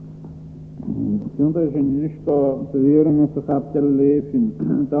Juntas in Lisco, the year in the capital life in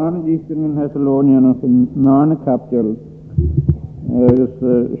Tarn Eastern Thessalonians in Narn capital, is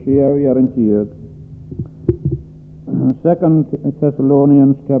Shia guaranteed. 2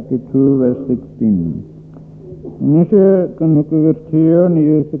 Thessalonians chapter 2, verse 16. Nishe kan kuvertier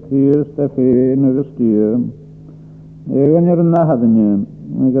ni sekrier stefe nugestie. Eganir nahadnje,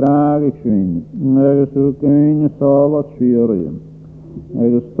 graag ik schwin. Negesu kun salat schwierig.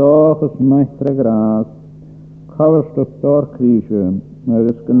 Agus stochus meitre gras, coverstof door kriesje,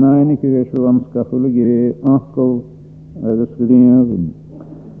 agus geneinig geschuwams kachulige achkel, agus gedieven.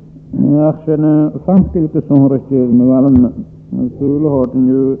 Ach, zijn fachkilke zonrechtje, me wel een zule hoorten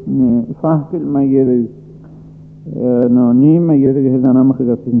nu, fachkil meegedig, nou niet meegedig is dan allemaal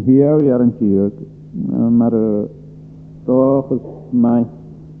gezegd in hier jarentie, maar stochus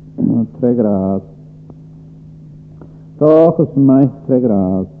meitre gras. Toch is mij te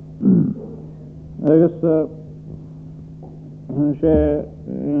graag. Ergens, ze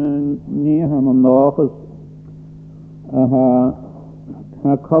niet hebben nog eens,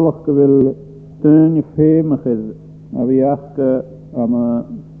 ha kalk wil teun femig is, wie echt aan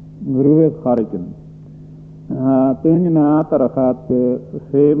een ruwet garken. Ha teun nater gaat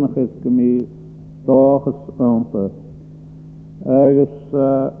femig is kemi toch is amper. Ergens,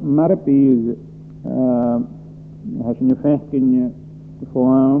 maar pies. Has je vechken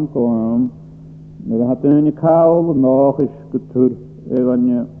kwam, dat had een kaal nog eens getur, en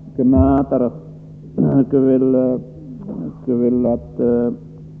je gemater, gewil dat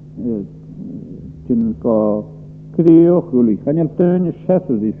tien ko krio gully. Kan je teun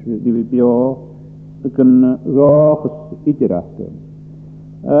schessen die we bio, kan roos ieterachten.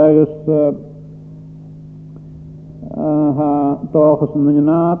 Dus ha toch is een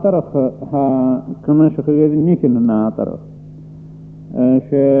nater, ha kunnen ze gegeven niet in de nater.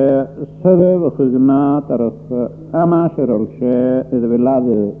 Ze zullen gegenater, amateral, ze de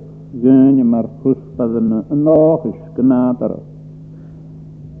welade gun maar goed van een nog is genater.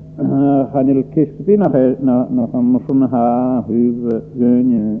 Gaan jullie kist binnen naar een machine ha, huwe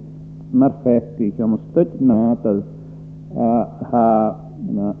gun maar vecht, ik kan een stuk nater ha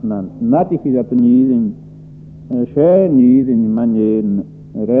natig dat niet in. Zij niet in manier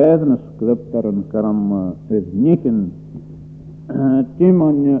redden scripteren kan nikken.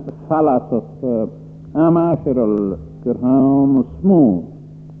 Timon falas of amateral kerhaan smooth.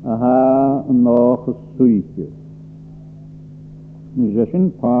 Aha nog suike.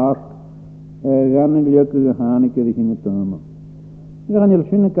 Nishin park gaan gelukkig gaan ik er in het thema. Gaan jullie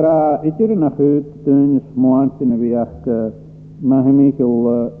zien kra ieder naar het tuin smoort in de weg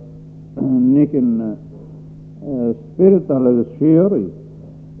mahemikel nikken. Spiritual theory.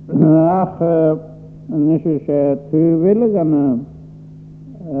 Ach, nisje ze te willen gaan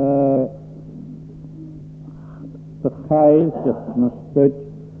te geil zich een stuk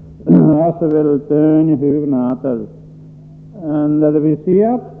als ze wil teunen huwnaten. En dat we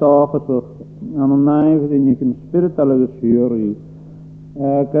zien toch toch aan een naïef die niet een spiritual theory.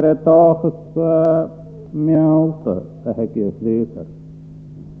 Krijgt toch het miauwte, dat heb ik gelezen.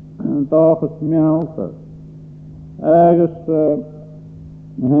 Toch het miauwte. Ergens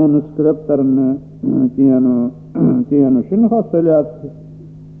een scripteren tiano shinha seliat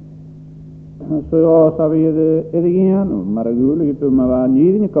zoals we edigiano maar gulik to ma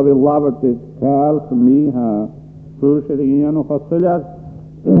niet kan we labert het kaal me ha zoals edigiano seliat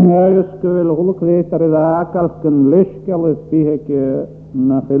ergens wil geluk leer dat als kan leskel is piheke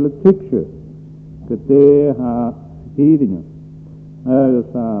na hele tikje kete ha hidine ergens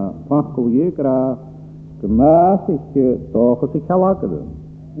fakkel je kra maar ik toch het gelakken.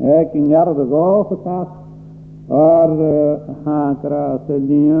 Ik in jaren de golf gaat, hakra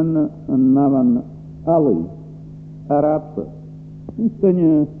selien namen Ali, Arabse. Toen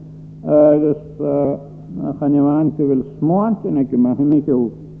je dus gaan je aan wil smoort en ik mag hem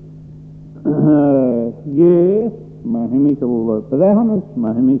gees, mag hem bedehanes,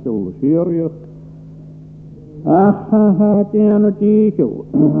 mag hem serieus. Tiano tiegel,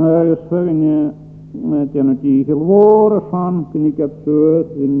 je die gelworen van kun ik het zo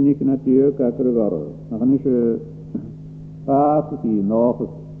in niet natuurlijk uiteraard. Dan is pas die nog eens.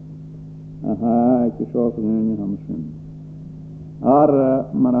 Ik zou het niet hebben.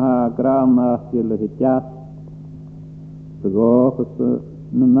 Maar kraan naar het jas. De golf is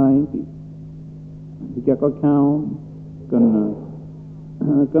 90. Ik heb ook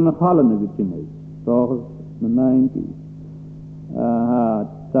kunnen halen in het Chinees. Toch is 90.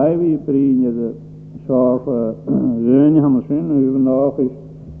 Tijwi vrienden de soort zeunie gaan zien, nu nog is.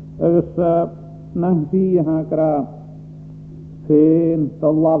 Dus nang vier hakra veel te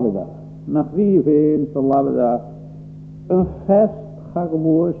lavida. nach wie veel te laten dat een fest gaat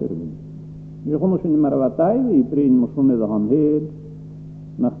gelozen. Je kon ons niet meer wat tijd, je brengt me zo naar de hand heen,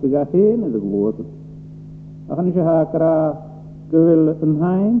 nach de ga heen naar de gelozen. Dan kan je haar gewil een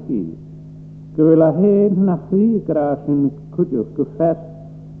heimje, gewil heen nach wie graag een kutje, gefest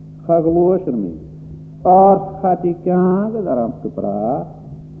gaat gelozen mee. Als gaat die kagen daaraan gepraat,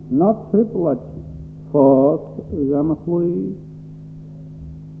 not trippelad voort, gaan vloeien.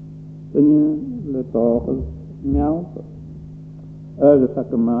 En je let toch melken. Ergens had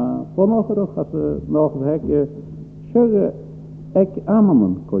ik maar vanochtend als ze nog een hekje zeggen, ik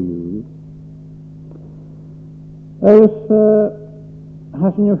amamen kon je. Ergens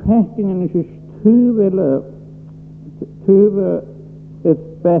als je hekje en je stuwen het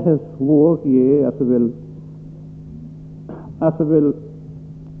beste vloogje als ze wil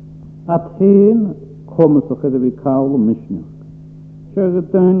Athene komen ze er weer koude missionen. Zeggen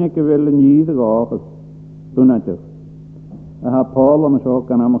toen ik wil in ieder geval doen het toch. Paul en zo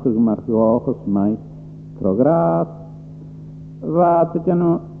kan allemaal gemaakt worden mij progress. Wat het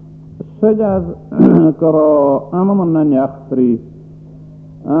nou zodat koro allemaal naar jachtri.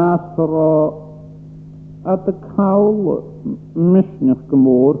 Astro at de koude missionen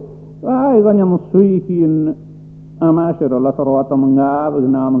gemoord. Ik ga niet zoeken in Amasher, later wat aan elkaar, we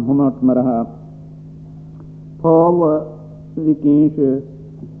gaan 100 maar Paul die kindje,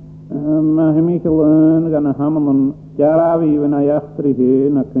 maar hij moet alleen gaan hammen, jaravi we naar jachtri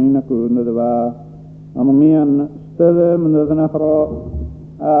heen, naar kleine kunnen de waar, aan meer stellen, maar dat is nog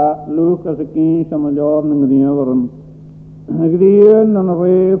Lucas de kindje aan de jaren die worden, gedien en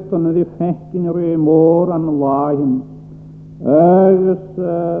reeft en die vechten reed moor aan de lagen, ergens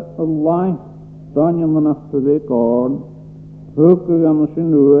laag. Dan je dan achter de korn, hoeken aan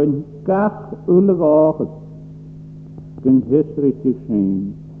zijn ogen, kach ulle ogen, kunt historisch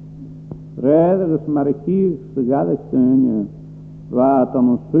zijn. Rijden is maar een kies, de Gaelic steunje, wat aan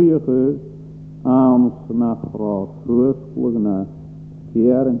een suige, aan naar vrouw, voorspluggen,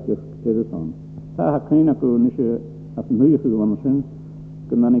 kerentjes, dit aan. Daar heb ik geen konische, als een nieuwe gewonnen zijn,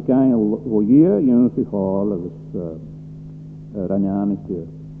 kun dan ik aan je jongens zich halen, dus ranjanetje.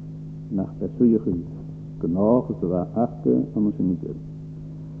 Nach der Suche genoeg, ze waren achter, anders niet.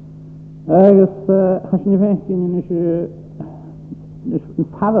 Ergens, als je niet weet, kun je een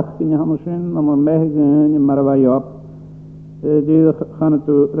vader kun je anders zijn, maar meegaan, je maar wat je op. Die gaan het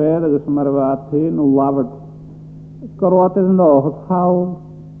rijden, dus maar wat heen, en lavert. Karot is nog het hou.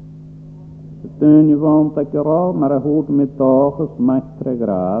 Toen je woont, dat je rol, maar het hoort met toges, macht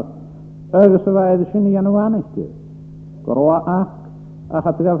graag. Ergens, wij dus in januari. Karot Ach,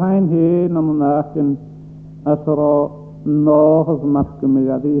 het gaat heen om nachten, als er nog eens maken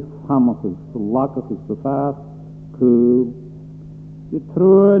met die hammertjes, lakketjes, de vaart, koel. Die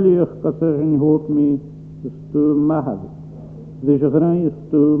troelie, dat ze geen hoort mee, de stoom maken. Die ze geen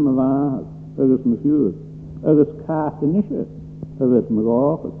stoom maken, dat is mijn vuur. Dat is kaarten niet, dat is mijn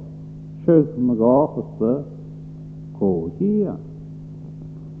ogen. Schut mijn ogen, ko hier.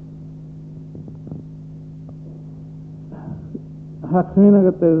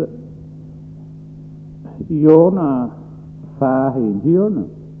 Hakwinig het Jona Fahin Jona.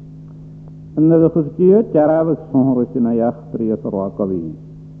 En dat is het Jarabes van Rusina Yachtri at Rakavi.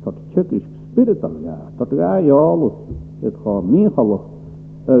 Tot Tjekisch spiritual ja. Tot ga je alles. Het gaat meegelucht.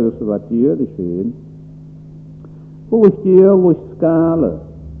 Dat is wat hier is heen. Hoe is hier skalen?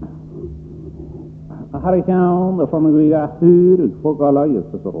 Harikaan, daarvan wil je huur. Voor alle is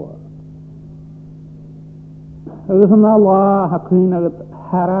het er wel. Het is een Allah, hakina het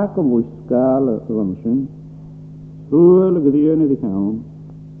harakeloos skalen van zijn. Zo'n gedieën die gaan.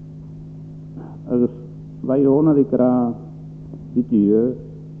 Het is bij ons die kraan, die dier,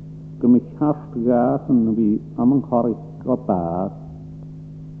 kom ik hard gaten wie aan een harik kapaat.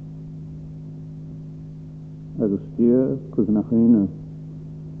 Het is dier, kus naar hen.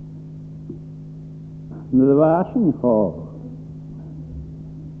 De waschen gaat.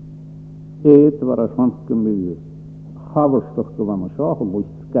 Eet waar het van kan Haverstoch kwam zo gemoeid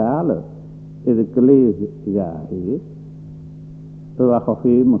skalen in de gelegen ja heet. Er was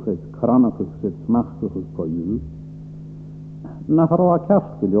gegeven het krannige het machtige koeien. Na roa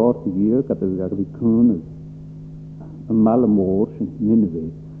kafke de hier dat er die kunnen. Een malle moors in Nineveh.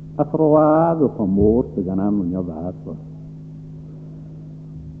 Als roa de van moors te gaan aan ja waard was.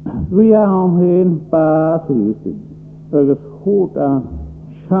 We aan heen paas rusten. Er is goed aan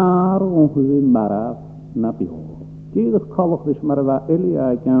schaar ongeveer maar naar die die is kallig dus maar waar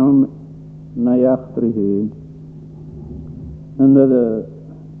Elia kwam naar je achterheen. En de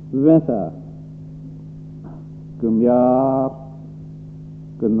wessa kom jaar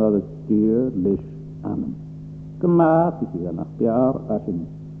gynnod y dyr lys anam. Gymath I chi gan ach biar asyn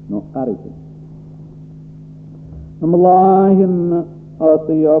no arysyn. Ymlaen at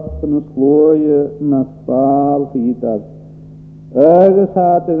y ops yn ysglwy na sbal hydad. Agus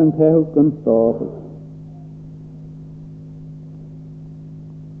hadyr yn tehw gyntodd.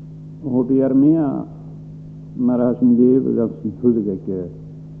 O di armia mar asyn lewe gan sy'n hwdig ag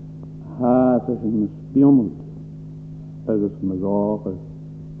haas asyn ysbiomwyd. Agus mag-oog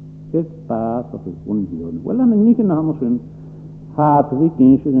het baas of het onhion. Wel, en niet in de handel zijn haat die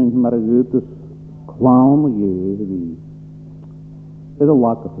kindjes en maar het clown je die het een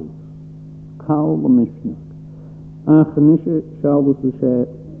lakkig is. Kaal de missioner. En genisje zou dus zeggen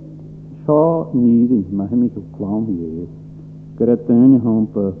zo niet, maar hem ik een clown je. Geret een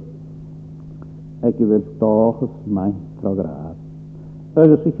hampe. Ik wil toch mijn programma.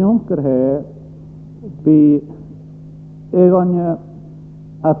 Als ik jonker heb bij Egonje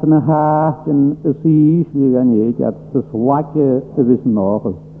as na haat en is die gaan je dat is wakke te wissen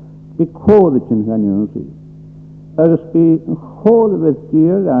nog be kodetjen gaan je zien er is be gode met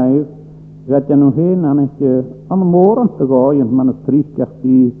dier lijf dat je nog heen aan het aan de morgen te gooien man het triest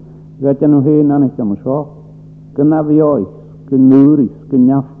die dat je nog heen aan het maar zo kunnen we ooit genuurig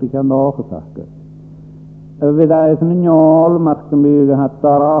genjaftig aan nog zaken we daar is een jol maar kunnen we het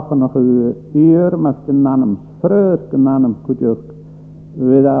daar nog hier maar kunnen vrees kunnen kutje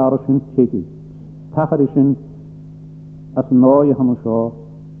we daar zijn checken tacherishin as nooie hamusho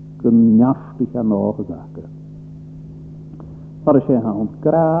genjaftig aan nog zaken Parashe haun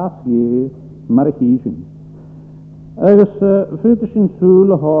graas je markiezen. Ergens vuurtjes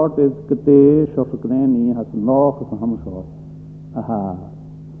zule hoort het gedees of ik niet has nog van hamusho. Aha,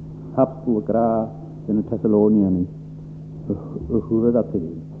 hapsel graas in de Thessalonians. Hoe dat is.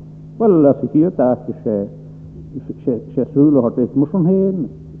 Wel, als ik hier dacht, ze zule hoort het moest heen.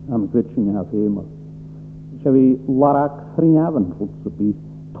 Am gwitschen je have hemel. Ze wie larak vrienden rotsepi,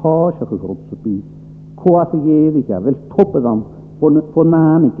 taasje rotsepi. Koatigedica, wel toppen dan voor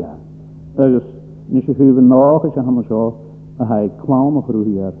nanica. Dus niet zo veel nog is aan zo, hij kwam nog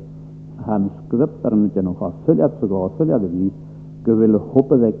hier, hij script er niet nog als zullen het zo zullen het niet, je wil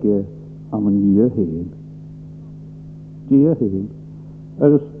hopen dat je aan een hier heen,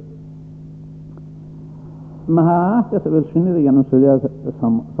 dus maar dat wil zien dat je nog zullen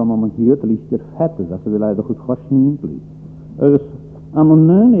samen hier te lichten vetten, dat wil hij toch goed gezien blijven. Dus aan een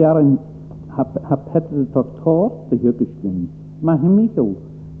 9 jaar heb het tot de jukkerskin, maar hem niet zo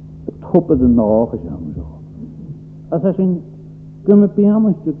toppen de nagen aan zo. Als hij zijn kumme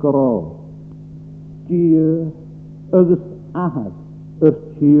pianostje karo, die ergens ahad,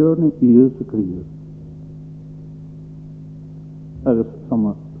 tjerne eerste krier. Ergens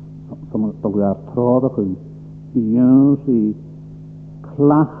samen toch daar trouwige, die jongens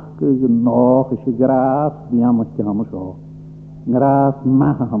klachtige nagische graas, pianostje aan zo. Graas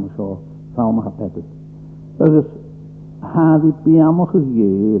maken aan zo. Samen gepettet. Ergens had die piano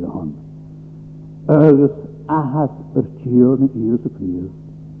gegeven. Ergens ahas tjerne eerste krier.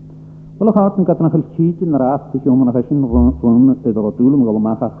 Wel, ik had nog een cheatje in de raad, dus je moet nog eens van de rotulum gaan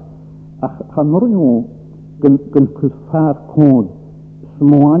maken. Ga nog een kusvaar kon.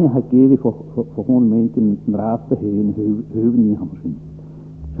 Smoanje gegeven voor gewoon mensen in de raad te heen, heuven niet gaan zien.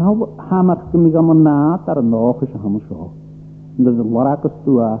 Zou hammer kunnen we gaan na daar nog eens gaan zo. Dat is larakes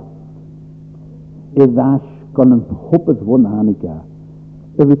toe. Edash kan een hoppet van Hanika.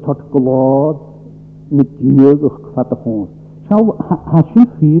 We tot glad met jeugd gevatte gewoon. Zou je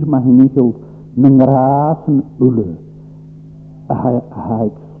vier maar niet zo een razen ulle.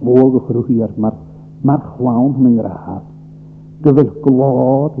 Hij sloeg groeier maar gewoon een raad. Je wil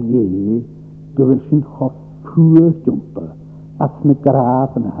glad je wil zijn gevoerd jumpen. Als een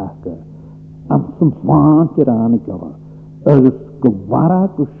razen haken. Als een zwaantje Hanika. Er is gewara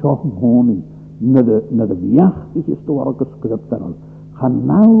geschoven honing. Naar de wiachtige historische scripten. Ga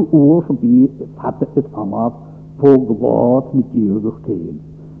nou overbied, vatte het allemaal voor glad met jeugdigheden.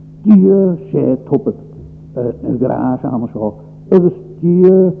 Die schijt op het garage aan zo. Het is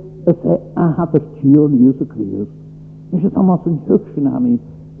had er tjern Jezus Christus. Is het allemaal zijn hupsje naar mij,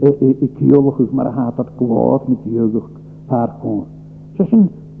 ik jeugdig, maar had dat glad met jeugdig haar kon. Ze zijn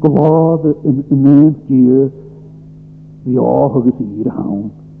glad een die wiachtige hier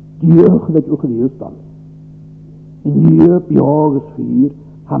houden. Jeugd dat je ook geleerd had. En je jaren vier,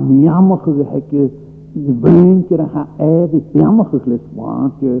 ha miamige gehekke, de windje, ha die miamige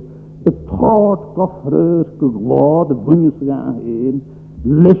gliswaantje, het troot, kofreus, geglade, bunjes gaan heen,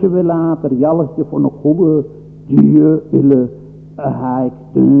 lesje we later, jalletje van een goede, die ille, haik,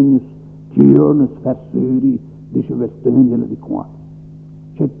 steunis, tjurnes, versuri, die je wel steun, jelle die kwam.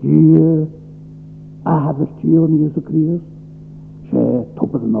 She die ahad Jesu Christ. She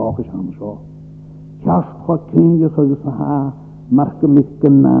top of the knockers on so. Just what can you so ha mark me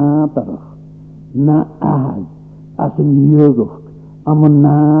nader. Na ahad as een jeugd. Am een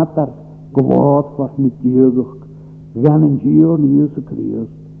nader gewoord was met jeugd. Gan een Jesu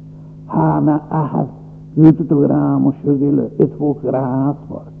Christ. Ha na ahad. Goed het raam of schugelen. Het voor graas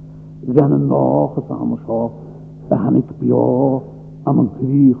wordt. Gan een nog samen zo. Dan ik bio am een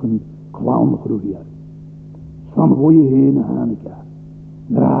kriegen kwaun groeien. Sam hoe je heen aan ik ja.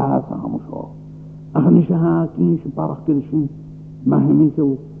 Graas samen zo. Ach niet ha kindje parkeren. Maar hem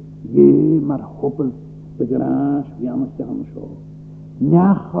zo je maar hoppen de graas jammer samen zo.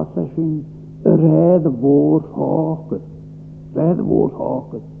 Njach als een red woord hoort. Red woord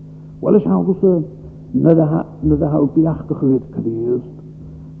hoort. Wel is nou dus na de hou piachtig geweest Christ.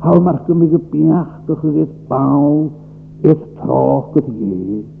 Hou maar me piachtig geweest Paul. Het traag het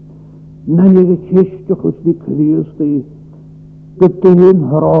je. Na je kistje die Christ die geteen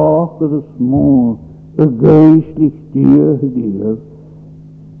raag het smoor. Een geestelijk dier die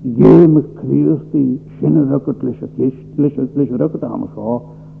je met Christ die schöne rukkert lische rukkert aan zo.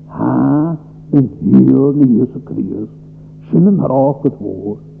 Ha een hier in Jezus Christ. Schöne raag het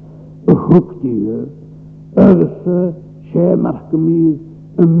woord. Een hoek dier. Ergens zij merken me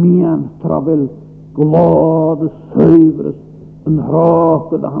een mien travel. Glade zuiveres, een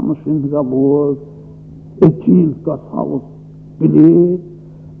rake de hammers in geboord, het tjilkas alles beleid,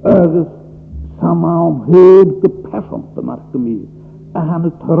 ergens samen omheen gepersend te merken mee, en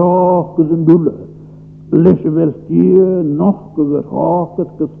het rake zijn doelen, lesje wel stier, nog gerake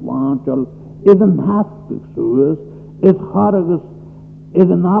het geswaantjel, is een heftig zoes, is harges, is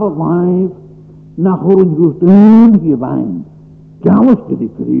een arwijf, naar horen goed enige wijn, jammer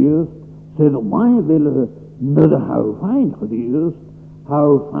die Christ, ze de wijn willen naar de hou fijn gedeeld,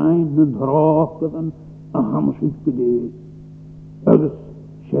 hou fijn en draken en hamsjes gedeeld. Ergens,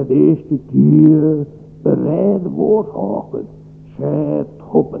 ze de eerste keer bereid woord haken, ze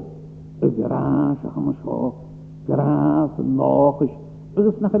toppen, een graas hammers haak, graas en nagels,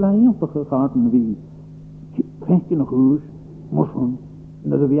 ergens nog een eenvige gaten wie, krijg je nog huis, moesten,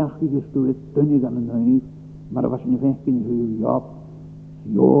 naar de wegje gestuurd, toen je dan een huis, maar er was een wegje in huis, Job,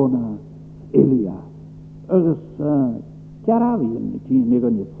 Jona, Elia. Ergens, Kjaravien, die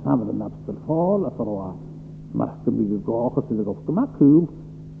liggen niet samen en dat vervallen voor maar ik heb gekocht, ze op gemak, hoe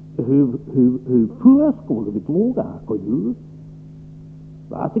voorskolen met loga, kon je?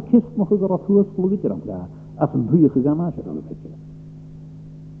 Waar de kist nog een groot voorskolen met je daar, als een goede gegaan als je dan een beetje.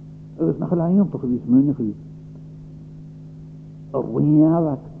 Er is nog een toch iets minder goed. Wanneer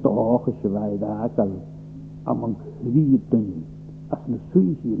wat toch is je wij daar kan, aan een krieten, als een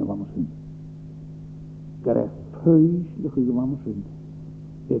suïcide van misschien. Krijg vuistelijke gewammeren.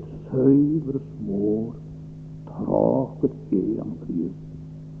 Het zuivere smoor, traag het aan Christ.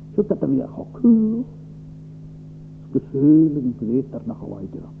 Zo dat er weer gekul, gezeulig en vreed daar nog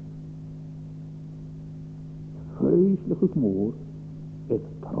weiter. Vuistelijke smoor, het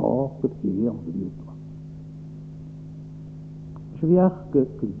traag het aan Christ. Als je weer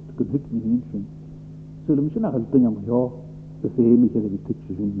gedrukt met mensen, zullen we nog een ding aan ja, de veemige die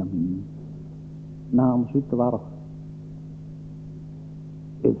tikjes in naar mij. Namens het warf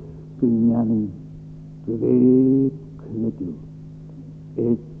is kunjani greep knikkel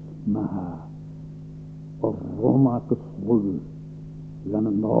is maha of romake slugger dan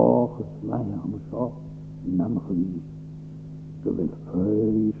een nage slijam zo nam gewies gewil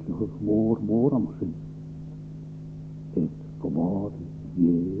vuistlige moor aan zin het komad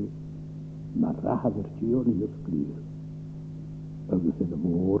je maar rader tjoni het klier ook is het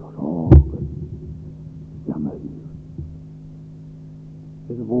moor zaken jammer hier.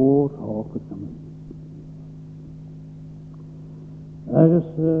 Het woord ook het jammer hier. Ergens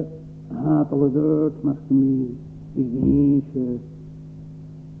hatele deurt marken me die geneesje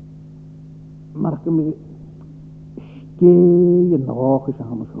marken me skeeën hoogjes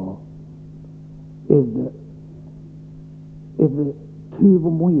aan me zo. Is de tuve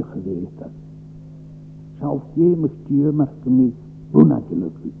mooie geweest. Zelfs je me stuur marken me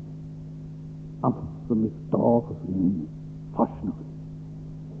onnagelukkig. Als ze met dagen vrienden, vast nog.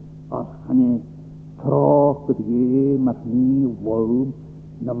 Als je traag het je maar niet warm,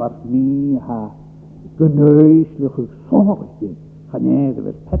 maar niet ha geneuselijke zorgje, ga je er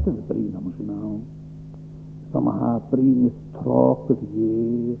weer petten de vrienden om ze nou. Sommige ha vrienden traag het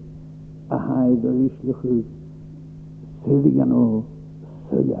je, hij geneuselijke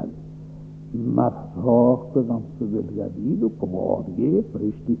zullen, maar traag het dan ze wil gaan niet op wat je,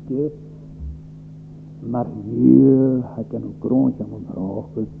 rustig. maar hier heb ik een grondje aan mijn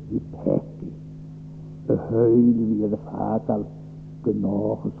roken, die pekje. De huilen wie de vaak al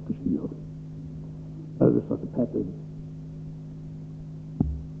genoeg is geschieden. Dat is wat de pet is.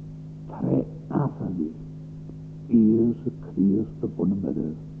 Tre afali, Jezus Christus van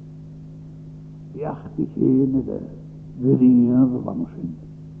de diegene de vrienden van ons in.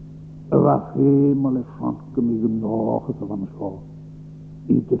 Wat helemaal is van me genoeg is van ons.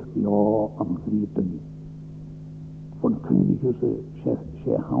 Ieder jaar aan grieten. Van königjes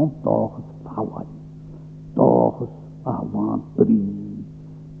ze hand dagens vallen. Dagens avant brin.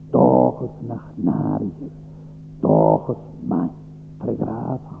 Dagens nach nariger. Dagens mij.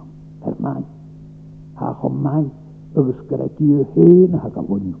 Pregraven. Per mij. Ha om mij. We skrijken hier heen. Ha kan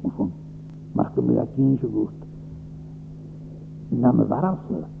gewoon niet van. Maar ik me dat kindje goed. Na me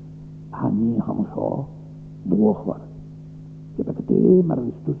warafse. Ha niet gaan zo. Boog worden. Ik heb het maar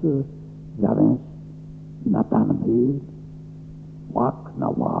wist tussen Javens, Nathan Heel, Wak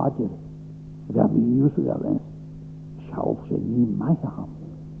na water, Ravius Javens, schauw ze niet mij gaan.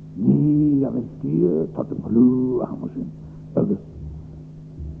 Nie Javens hier tot een geloof aan moeten. Ergens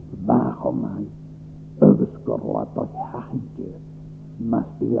waarom mij, ergens geroat tot hachentje, maar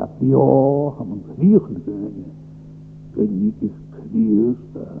die had jou aan een kriegen kunnen. Kun je is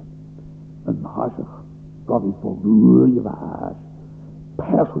Christus, een hasig. God is voor je was,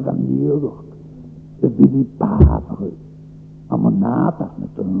 persoonlijk, de willipatige, amanatas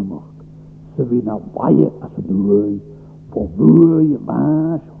natuurlijk, ze winnen waaien als ze doen, voor je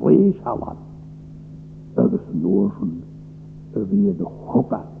was, vrees allen. Er is lozen, weer de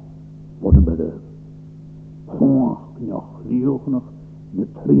hoppa, voor de bedrijf. Gewoon, nog, liefnig, de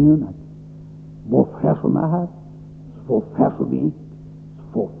trainen, voor verse nacht, voor verse wind,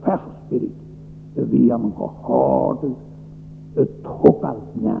 voor verse spirit. Wie aan een gehoord is, het hop als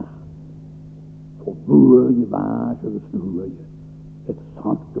nacht. Voor boer je waas, het snoer je. Het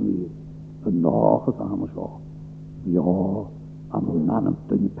zandgemeer, een nage samen zo. Ja, aan een naam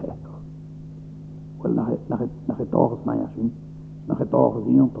te je pek. Wel, nach het ogen mij zien, nach het ogen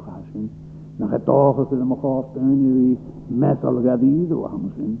zien te gaan zien, nach het ogen ze me gaan steunen wie met al gaat ieder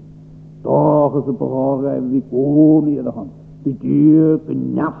aan zien. Toch ze behoren wie kon je de hand, die duur, die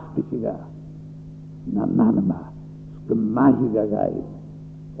njastige gaat. Na nanema, skemahiga gai.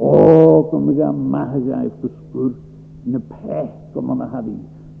 Oh, kom ga mahiga ifkuskur, ne pech kom aan hadi.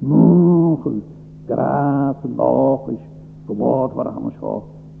 Mugel, graas, logisch, gewoord waar aan zo,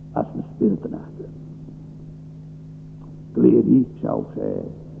 als een spiriten achter. Kleer ik zou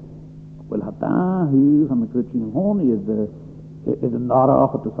zeggen, wel had daar hu van de krutsing honie is de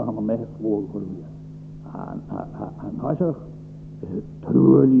naragen te samen met gewoon geworden. En hij zegt,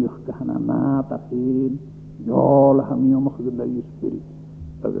 truelig gaan na te heen, ja, lachen me om een spirit.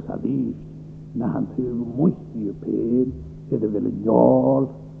 Dat is het eerst. Na een heel moeite op heen, het wil een jaar,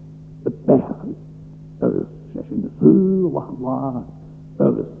 het bergen. Dat is, zes in de zuur, wacht.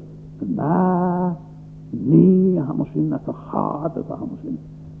 Dat is, na, nee, gaan we zien, dat is hard, dat gaan we zien.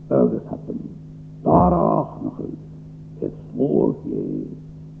 Dat is het een, daar ook nog eens. Het sloeg je,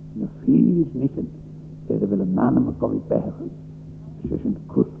 de vier nichten, het wil een naam met kan bergen. Ze zijn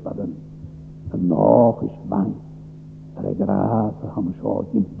kustbaden, en nog is wijn. Tregrazen gaan we zo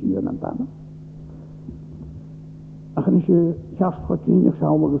in duur en dan. Als je zelfs vertien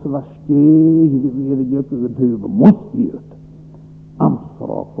zou worden, zoals je weer de jukke geduwen moet hier.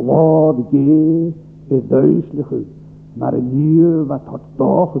 Amsterdam, klaar, je is duizelig, maar een nieuw wat had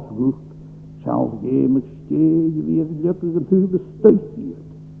toch gezocht, zou je met je weer de jukke geduwen stuit hier.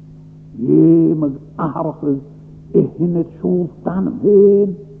 Je met aardig. In het zo'n staan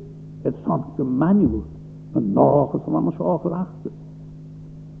heen, het zand gemanueld, en nog eens van ons aflachten.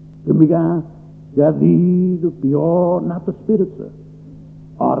 Toen gaan, ja die op jou naar de spiritse.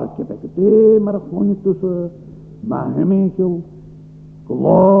 Ik heb het maar gewoon tussen, maar hemengel,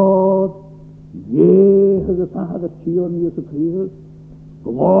 glad, gezegd dat Sion Jezus Christus,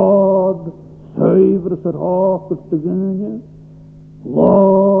 glad, zuiver is er hoog te gaan,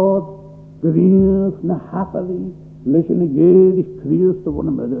 glad, Grief na happily, listen again, die Christus te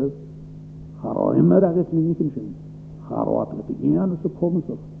worden met us. Ga immer dat het niet in zijn. Ga wat het aan ze komen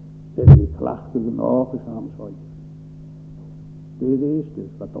zo. Dat die klachten de nog eens aan zo. Dit is dus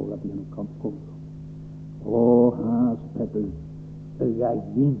wat al dat in een kant komt. Oh, haas peppel, een gij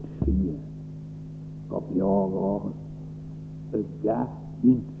wind zien. Op jou ogen, een gij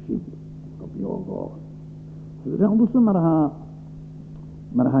wind zien. Op jou ogen. Ze zijn dus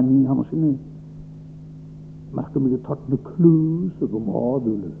maar hij niet helemaal zien. Maar ik moet het tot de kluis op een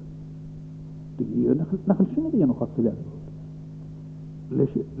module. De hier, nog een zin die je nog had te leren.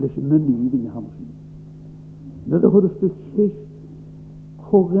 Lees je nu niet in je helemaal zien. Dat hoort de zes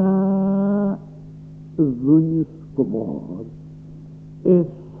koga zunjes geworden. Es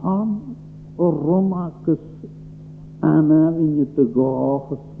han romakes Anna vinje te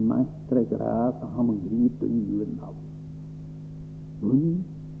goges maestre grata ham een griet in juwen nou. Bunny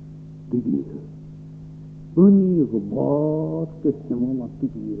de dieren. Bunny geboord kestemol at de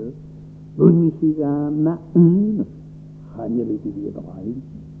dieren. Bunny siga na een. Gaan jullie die weer draaien.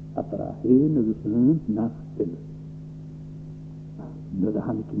 Atra heen dus een nachtel. Nu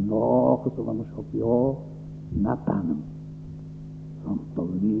dan ik nog eens van een schopje natanem. Van te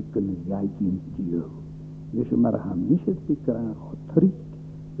weken jij in dier. Dus maar gaan niet het pikeren getrik.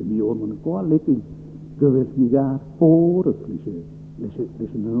 De bionen kwa lekker. Geweest me daar voor het vliegen. Dus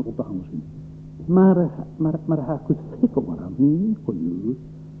een op de hand zien. Maar hij kon stikken maar aan hem kon je.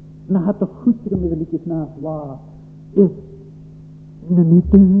 En hij had toch goed gemiddeld naar waar is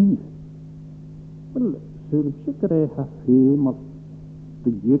niet doen. Wel, zullen ze krijgen veel maar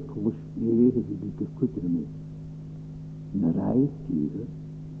de jekels jegen die goed ermee. Een rijstier,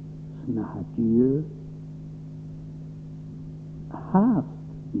 snahatier, haast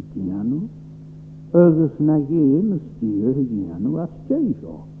die piano, ergens na geen stier piano als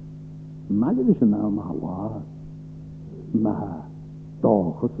tjejo. Maar dat is nou maar waar. Maar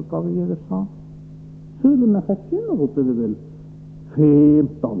toch is het alweer zo. Zullen nog het zin wat we willen. Geen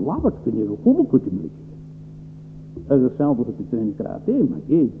te labbert kun je ook goed moeten. Er is zelfs dat ik het niet krijg, maar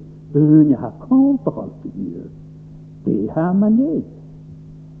je, toen je haar kant toch al te hier. Die haar maar niet.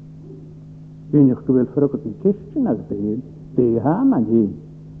 Kun je wel vrolijk een kistje naar de die haar maar niet.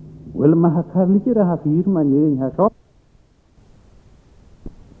 Wel, maar het haar liedje haar vier maar niet, haar zo.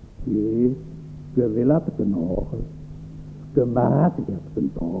 Je, wil het genoeg. Gemaakt het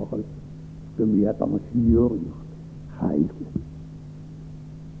genoeg. Gemeerd aan het huur. Geitje.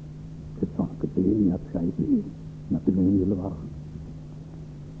 Het zal ik het niet uitschrijven. Met de jullie wachten.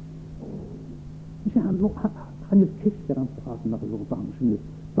 Dus ja, gaan je kistje aan te gaan naar de zon anders niet.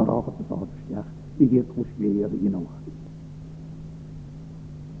 Daar gaat het altijd sterk. Ik heb het weer, je know.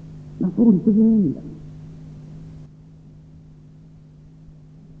 Nou, voor een te weinig.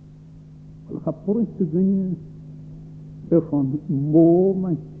 Ik ga voor een te weinig. Van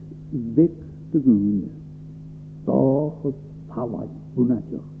moment weg te weinig. Toch het Hawaii,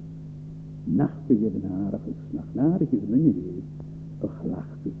 boenatje. Nachtige benarig, nachtnarig is mijn idee, een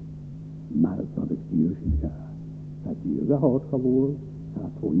gelachte. Maar dat is diertje gaat. Dat diertje houdt gewoon, dat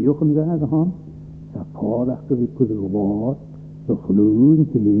voor jochen gaan, dat paardig gewikkeld wordt, zo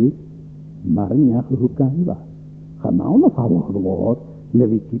gloeiend heet, maar niet echt goed kan je wat. Ga nou nog houden gewoon,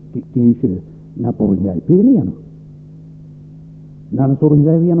 leef ik kiesje naar voor jij penen. Dan zorgen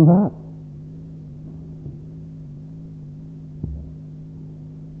zij weer nog haar.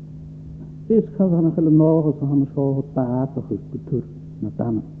 Het gaat dan nog een morgen van zo'n paardig gespetur naar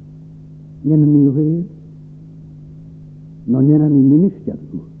tannen. Je hebt niet veel. Dan je hebt niet minister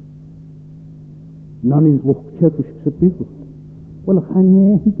goed. Dan is het tjekisch gespiegeld. Wel, ga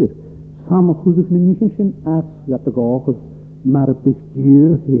je hier. Samen goed is men niet in arts dat de gogen, maar het is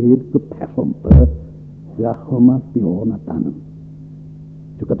hier heel gepassend. Ja, kom maar bij naar tannen.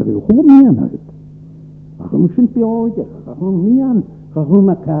 Je kan er heel goed mee aan uit. Ga je misschien bij jou, ga je mee aan. Ga je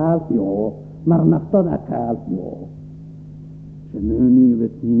maar kaal, ja. Maar nach dat kaal, ja. Ze nu niet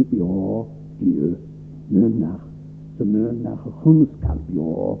weet niet, ja. Hier, nu nach. Ze nu nach een gumskaal,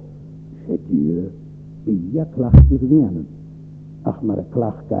 ja. Zet hier. Bij je klacht is wennen. Ach, maar een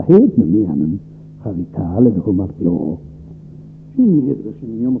klacht kan heet niet wennen. Ga je kaal en gummer, ja. Ze niet meer, dat is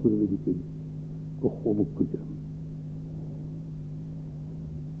niet helemaal goed, weet ik niet. Geholpen kunnen.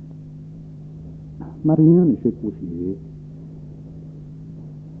 Marianne is het moesje.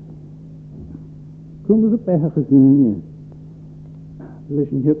 Komen ze bij haar gezien,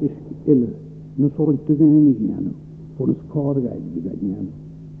 lees een heel is ille, nu zorg te weinig aan, voor de schouderheid die dat niet aan.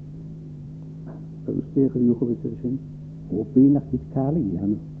 Dat is tegen je gewissen zijn, op een nacht is kale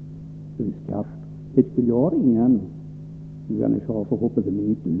aan, dat is kerst, het verloren aan, ze gaan eens over hopen de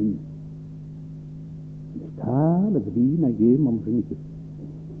niet doen. Het is kale, drie naar geen, maar ze niet.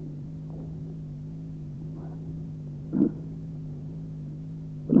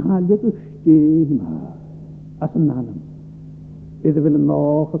 Dan haal je het schema als een naam. Is er willen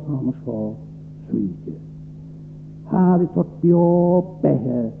nog eens anders voor zoiets. Haal het wat bio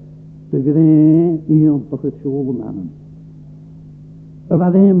bij de green iemand toch het zo namen.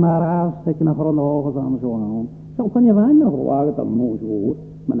 Wat een maar als ik naar voor nog eens anders aan. Zo kan je weinig verwachten dat mooi zo,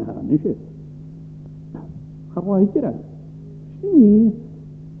 maar dan gaat niet. Ga maar hier uit. Zie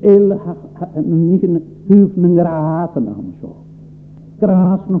niet een graten aan zo.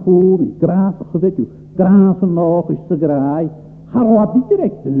 Graas nog hoor, graas gezet je. Gras en nog is te graai. Haar wat niet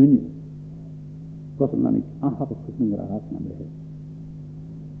direct doen. Was dan niet aanhapig een gras naar mij.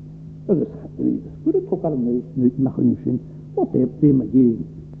 Dat is het niet. Goed het ook al niet mag je zien. Wat heb je maar geen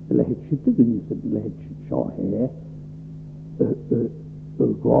lehet zitten doen is het lehet zo hè.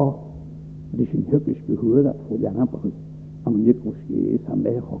 Go. Die zijn hupjes gehoord dat voor de aanpak. Am niet koosje is aan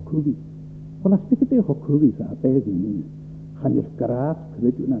mij gekomen. Van als ik het tegen gekomen zou bij doen. Gaan je gras,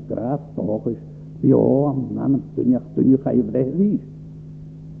 weet je naar gras toch is. Ja, man, toen je ga je blijven wie.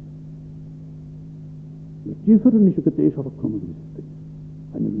 Met je vrienden is het eens gekomen.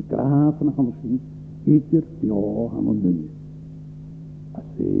 En je gras en gaan zien. Ieder, ja, gaan we doen. Als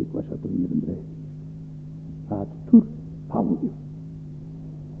ik was het er hier in blijven. Het toer, hou je.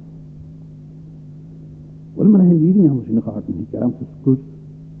 Wel, maar hij niet aan zijn gehad en die garantse skus.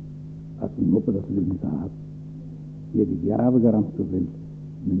 Als een moppen dat ze er niet had. Je hebt die jaren garantse wil.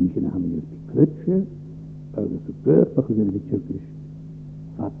 Men niet gaan aan je krutje. Uit de keurpig in de tjukjes.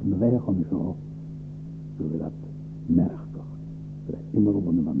 Gaat me weg om zo. Zo we dat merk toch. Dat is immer op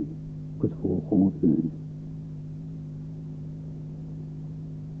een manier. Ik was voor gewoon te doen.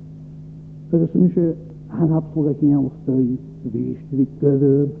 Dat is een je aan had voor dat je alles thuis. Wees die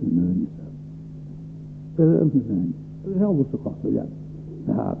kudde. Nee. Dat is alles zo kort, ja.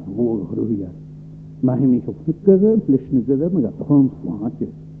 Dat gaat hoge groeien. Maar hij mij op de kudde, flesje kudde, maar dat is gewoon een slaatje.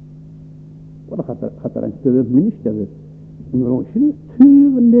 Wat gaat er een kudde minister? En gewoon geen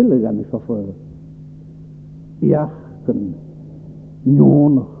tuvenillig aan de chauffeur. Ja, een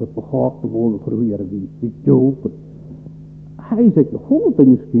jonige, begaafde hoge groeier die jopen. Hij zegt, honderd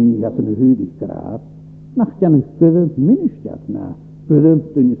dingen kun je als een huurdig graad. Nacht je een kudde minister na. Kudde,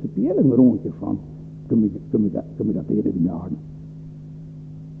 toen je ze pielen een rondje van. Kom ik dat eerder in de jaren.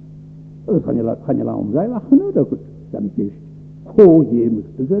 Dat kan je laten omzij lachen nu, dat kan ik eens. Oh, je moet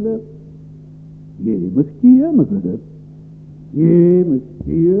te zeggen. Je moet kiezen, maar zeggen. Je moet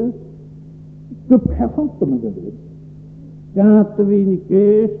kiezen. De perfect te zeggen. Gaat er weer niet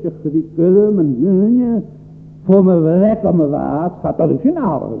kees, je die kullen, mijn gunje. Voor mijn werk aan mijn waard, gaat dat dus in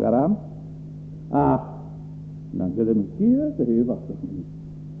aardig gedaan. Ach, dan kunnen we kiezen, dat heeft wat niet.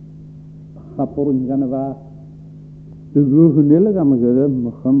 Kaporin gaan we de goegenillen gaan we gedaan,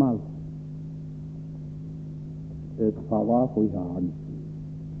 maar gemal. Het gevaar voor je haar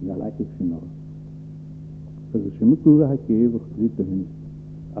niet. Gelijk ik ze nog. Dus als je me koe gaat geven, niet te hun.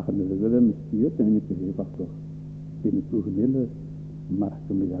 Als je de gedaan met stiert, dan heb je gegeven toch. In de goegenillen, maar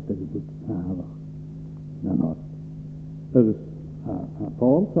je me dat tegen goed halen. Dan had. Dus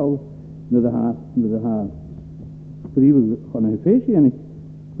Paul zal naar de haar schrijven van een feestje en ik.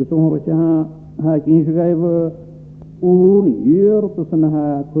 Dus ongeveer ga ik inschrijven een uur tussen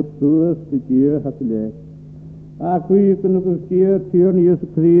haar cursus dit jaar had geleerd. Kun je nog een keer in Jezus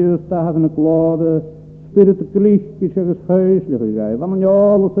Christus daar een klade spiritueel is huiselijk gegaan. Want je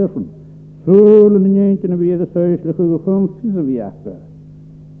alles even. Zullen in eentje en weer de huiselijke gevonden werken.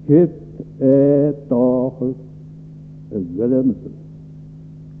 Het toch een willemsen.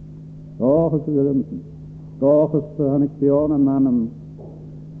 Toch is een willemsen. Toch is een pion aan hem.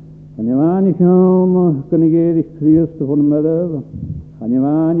 Kan je maar niet gaan, kan ik eerlijk Christus van de midden. Kan je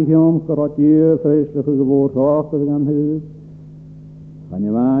maar niet gaan, karot je vreselijke geboorte gaan hebben. Kan je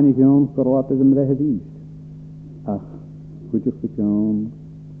maar niet gaan, karot is een recht dienst. Ach, goed je gekomen,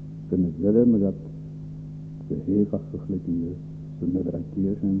 kunnen willen, maar dat de hevigste gelijkheid, de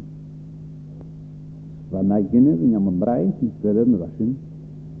middelrandtier zijn. Wanneer ik in je mijn brein niet willen, maar dat zijn.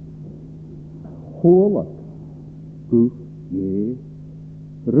 Goorlijk, goed, je.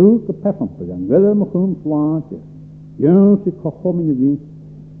 Roeke peffen te gaan, willen me gewoon slaatje. Jongens, ik ga gewoon in je winst.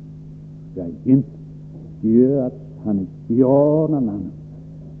 Ja, kind, je had aan het jaren en aan.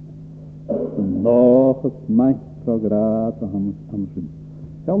 Nog het mij prograat aan het.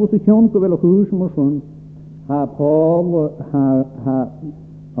 Ja, dus ik jongen wel goed, maar van. Paul,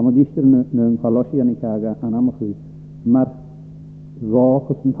 aan mijn dichter een galosje en ik ga aan hem goed. Maar, zo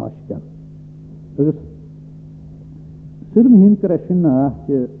is een haschkel. Dus, zullen we hin krijgen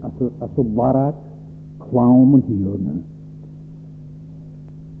als een barak kwamen hier.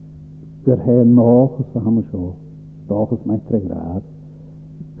 Ker hij nog eens aan me zo, toch is mijn tregraad,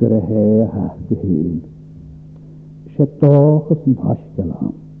 ker hij haar geheel. Ze toch eens een haschkel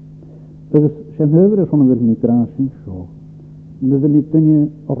aan. Dus zijn heuvel van een migratie zo. Dat er niet in je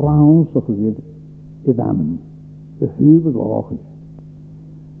raunzig zit, is aan hem. De heuvel ook is.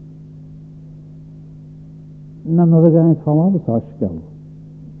 Dan nog een het van alles haschkel.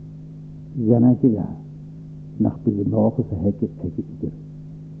 Zijn hij gedaan. Nach bij de nog eens hekken ieder.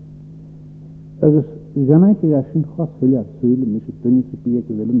 Dus zijn hij gedaan, zijn God veel uit zullen, met je tunnetje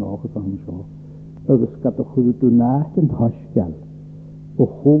pieken willen nog eens aan zo. agus gat a chuú nácht an thoisceal ó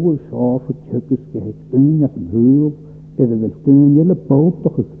chomhfuil seo fa tugus go héic duine as an húil idir bhfuil duine le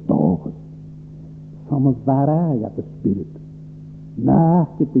bóbtachas dáchas. Sama bharag at the spirit.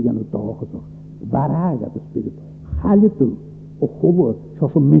 Nácht get a ganú dáchasach. Bharag at the spirit. Chailitú ó chomhfuil seo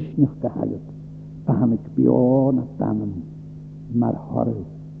fa misneach go hailit. A hanig beán a danam mar horror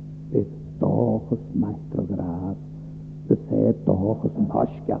is dáchas maithra grád de sé dáchas an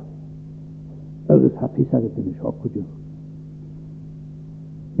thoisceal. Agus ha fís agat in is ocudiú.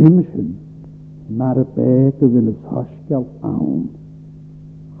 Imsin, mar a beg a bhfuil is thoisceal ann,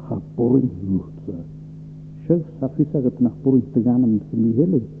 cha borin hútsa. Siag ha fís agat nach borin te ganam sa mi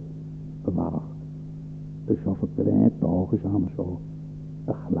hilig a bharach. Is seo fa gréad dáchas am seo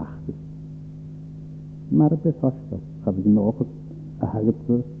a chlachtas. Mar a beg thoisceal, cha bhig náchas a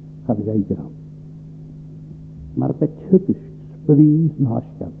hagatsa, cha bhig eigeram. Mar a beg tugus sprís an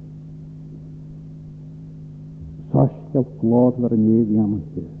thoisceal. Thoisceal glód war an éag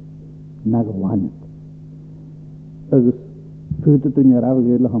iamanche, nag a wannet. Agus fúta dyn ar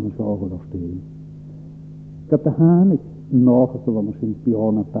afgéile ham a seágur o'r stéin. Gat a hánig náchas a fan sy'n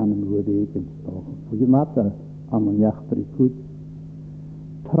bion a dan yn rwyd eig yn stachas. Fwy yn ata am yn iachtar I cwyd.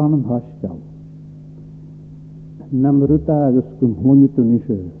 Tran yn thoisceal. Nam rwta agus gwm hwnnw dyn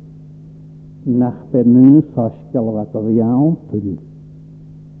eisiau. Nach bennu thoisceal ac o iawn tydi.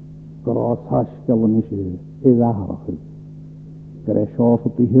 Gros thoisceal yn eisiau. Is aharachil. Gyda siof o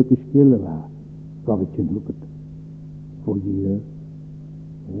bihig ysgil yma, gofyd yn hwgyd. Fo ie,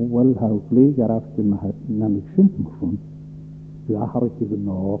 wel hawglig ar afgyn na mig sy'n mwyswn, y aharach I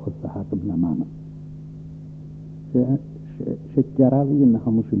gynnoch ys a hagam na manna. Se garafi yn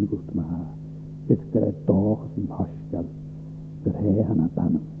hamw sy'n gwrt ma ha, ys gyda doch sy'n thoisgeal, gyda he hana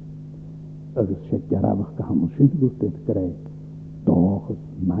danam. Agus se garafach ga hamw sy'n gwrt ys gyda doch ys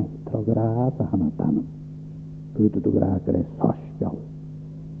maithra grad a hana danam. Pwyd o graag ar e thoisgeal.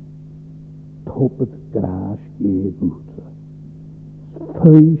 Topad graag e gwta.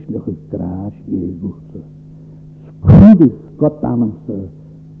 Spuislich is graag e gwta. Spudig got anamsa.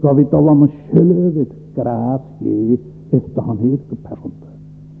 Gofid ol am y sylwyd graag e is dan hyd gyperwnt.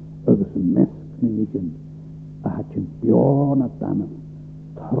 Agus y mesg ni nigyn. A hatyn bion a danam.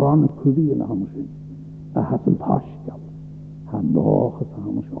 Tron y cwdi yn hamsyn. A hatyn thoisgeal. Ha noch as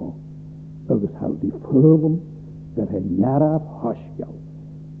hamsyn. Agus hawdi ffyrwm. Gyr hyn niaraf thoisgeal.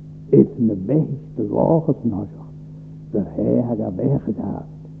 Yd na beth dy gochas yn hosach. Gyr he hag a beth ag had.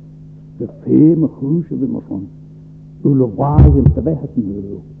 Gyr ffeim y chwys y ddim o ffwn. Wl o wael dy beth yn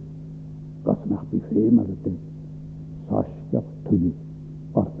hwyrw. Gos nach bi ffeim ar y dyn. Thoisgeal tuli.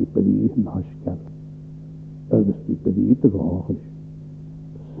 Or bi byddi yn thoisgeal. Ygys bi byddi dy gochas.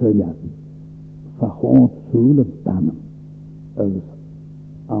 Syliad. Fa chont sŵl yn danam. Ygys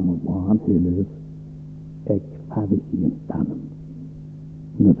am y wan hylydd. Eg faddig I yn danam.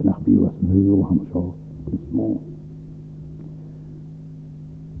 Nid nach byw as mwyl ham sio yn smol.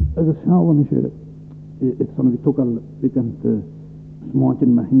 Ag y siawl am eisiau, son fi tog al bygant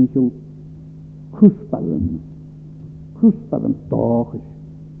smogyn ma hyn eisiau cwsbaden doch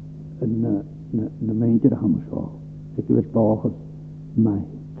yn y meindir ham sio. Eg I fel doch mai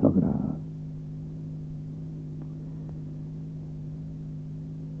trograd.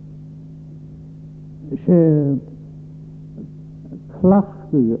 Se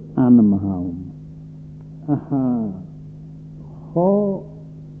klachtig anam haum. Aha. Ho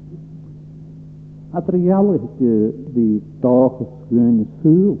adrialig die dagen sgwyn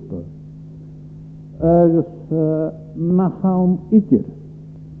sŵlta. Agus na haum idir.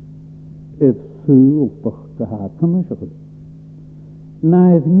 Ef sŵltach gehad cymysach. Na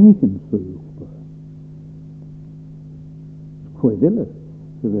ef nich yn sŵlta. Cwedile,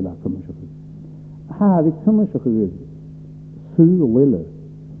 se vil a cymysach. Ha, die cymysach ywyd sŵl lille.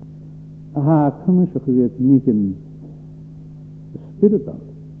 Ha, cymysach ywyd nich yn spiritual.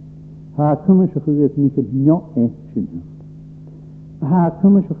 Ha, cymysach ywyd nich yn nio eithsyn. Ha,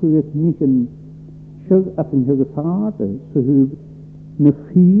 cymysach ywyd nich yn siog at yn hyg ysade, so hwg na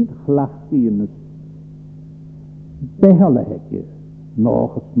ffyd chlachdi yn ys behal a hegi,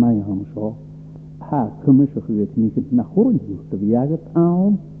 noch ys mai am sio. Ha, cymysach ywyd nich yn na chwrn hwg, da fi agat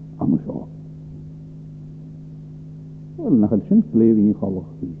awn am sio. Wel, nach al sy'n bleef i'n cholwch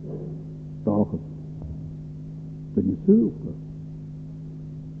fi. Dachas. Dyn I sŵl.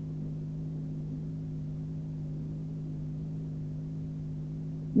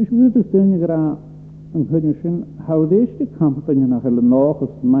 Ys gwyd ys dyn I gra yn hynny sy'n hawddeis di campany nach al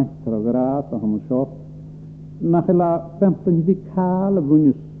nochas maithra gras a ham sio. Nach al a bempany di cael y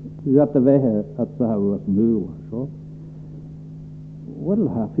fwynys gata fehe at sa hawl at mŵl. wel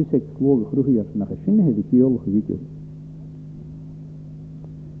ha fisik sloog groeier nach sinne de kiel gewiet.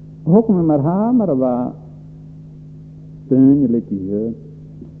 Hokum maar ha maar wa steun letie.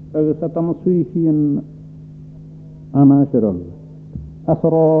 Er zat dan suichen amaserol.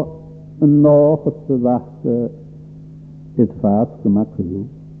 Asro nog het wacht het vaat gemaakt.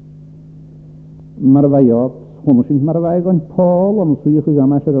 Maar wij op schoon maar wij gaan Paul om suichen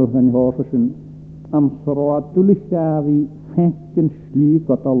amaserol van hoorsen am sro tulichavi fenken sliep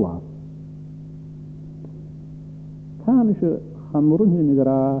wat Allah. Tanische hamurun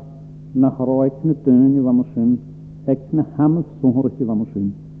hingra nach roikne teunje van misschien ekne hames zonrige van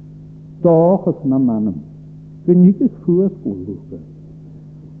misschien toch is na manem kun je goed volgen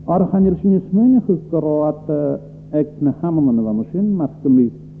arhanir sinus mene geskraat ekne hamen van misschien maar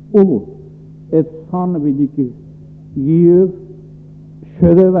kemi ul het san widike je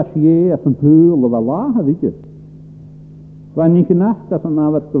schede was je as een pool of Allah weet je wanneer je nacht dat een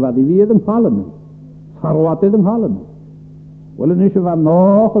avond wat die weer fallen sarwat het fallen wel niet van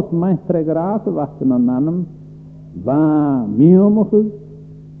nog eens mijn tregraat wachten aan namen va miomige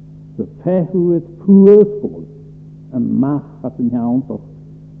de fehu het puurskool en mag het een hand toch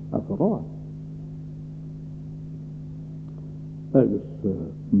als rood. Dus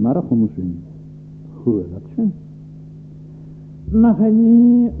maar hoe moet je hoe dat zijn? Maar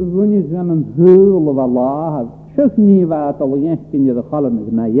niet wanneer je een heel of Allah zeg niet wat al je in je de gallen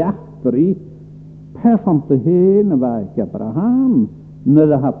na jachtbrie person te heen waar ik Abraham ne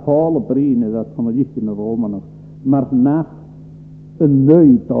de Paul brine dat van de in de Romeinen maar na een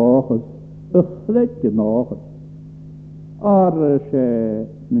nieuw dag een fletje nog ze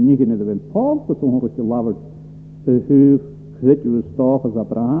niet in de Paul dat ongeveer lavert de fletje dag als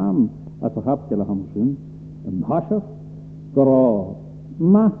Abraham als een hapje lachen een hasje groot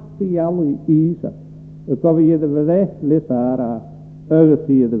maar die alle Isa ik heb je de weg letara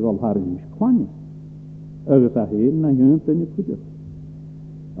zie je de wel haar is kwanje zeg heen naar je en je goed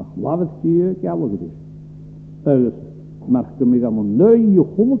ach laat het hier kjalo gedis maar ik me gaan nu je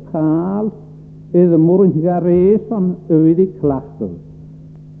goed kaal is de morgen gereis van weet ik klachten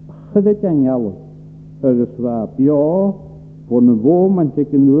gedet aan jou was ja voor een woman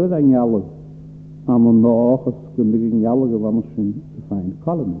teken nu dan jou aan een nog eens kunnen we jou gewoon zien fijn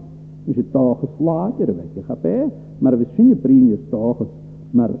kalm is het toch geslaagd weg je gaat maar we zien je premie toch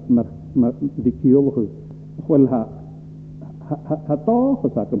maar die kiologen wel ha toch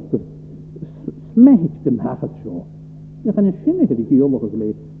gezegd smijtken haat zo je kan je zien die kiologen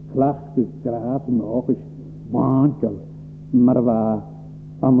geleerd klachten graad nog eens mantel maar waar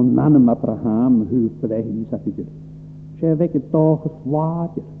aan een naam Abraham hoe vrij is dat je ze wekken toch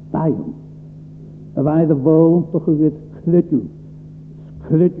geslaagd tijden wij de woon toch het klutje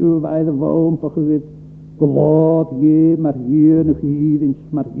wij de woon toch het geloof je maar hier nog hier eens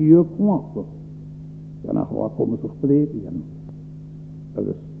maar hier kwam ja nou wat komen ze spreken dus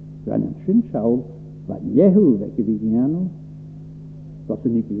ja een schön schau wat Jehu wekken die gaan dat ze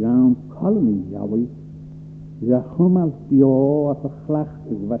niet gaan kalmen Yahweh ja gewoon als die als een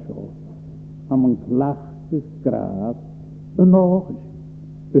glachtig was aan een glachtig graad een nog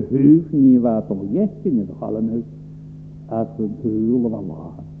eens hoeft niet wat om je in de gallen is als een heel van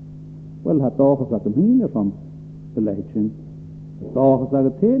lagen wel het toch dat hem hier van de leidjen toch dat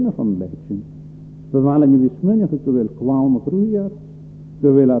het heen van de leidjen we willen je wismunje gewil kwam groeier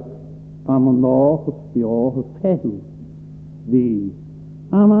gewil het aan een nog die ogen fehu die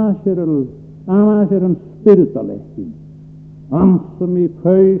Amaseren spiritual lechin. Ansemi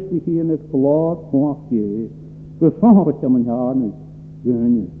puislich in het klaar kwakje. Gevaarlijk aan mijn haar nu.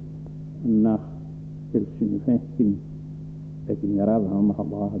 Gönje. Nacht. Tilsine fenkin. Ik in jaren aan mijn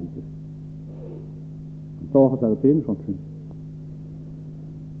Allah had ik. Toch is dat het een van zijn.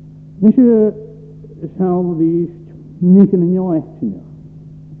 Dus je zou liefst niet in een jonge echtje.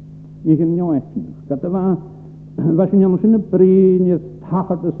 Niet in een jonge echtje. Dat was je nog een preen,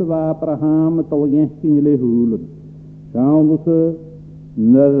 tachert ze waar Abraham het al geen kindje hulen. Zouden ze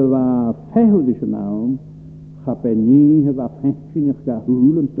naar waar vijfde naam, gaat bij niet waar vijfde gaat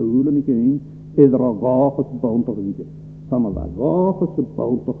hulen, te hulen ik in, is er al gaafes boontig liggen. Samen waar gaafes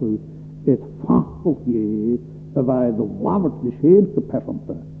boontig is vachtig je, waar de wabbert is heel geperfend.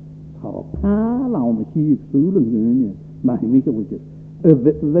 Gaat op taal aan de hier hulen gaan, maar je niet goed is.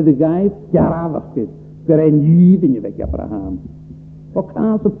 Met de geest jaren is. Keren niet in je weg Abraham. Ook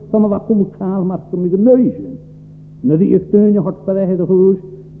aan ze van wat kom ik aan maar kom ik neuzen. Na die steun je hart verregen de huis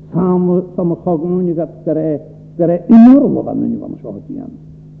samen gaan je gaat keren enorm van je van zo gaan.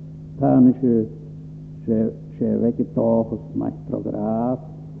 Dan is je weg toch het maestrograaf.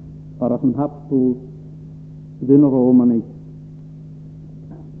 Maar als een hapstoel de Romeinen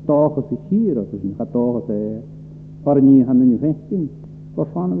stoches ik hier, of is een gatoges waar niet aan de vechting,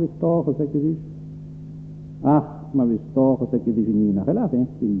 waarvan we stoches ik is. Ach, maar we stoches ik is niet naar de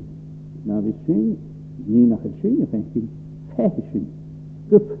vechting, nou we zien, niet naar het schöne vechting, vechten,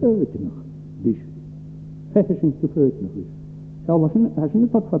 gefeut nog, dus, vechten gefeut nog, dus. Als je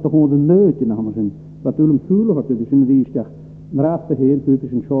niet wat gewoon de neutje namens een, wat u hem voelen had, dus in de eerste raadste heer, het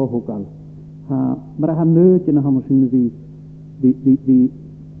is een show ook al. Maar hij neutje namens in die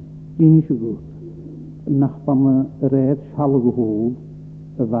ingevoerd. Nach van een reed schallige hol,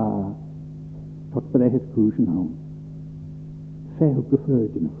 waar tot bij het kussen houden. Veel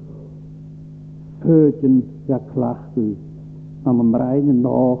gefeutje nog. Feutjen, ja klachten, aan een breine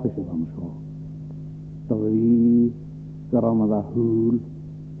nog is het dan zo. Dat wie Garama da hul,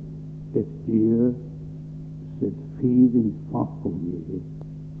 het dier, zit feeding fakkel je,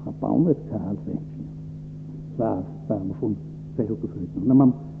 gepaald het kaal vechten. Waar we van veel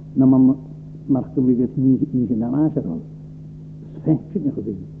gefeut. Na man marken we het niet in de aanscherol. Vechten je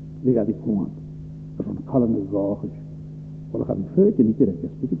gewin, die gaat die komen. Dat is een kalme zaak. Maar dan gaat die feuten niet direct,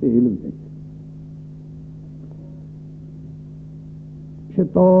 dat is de hele weg.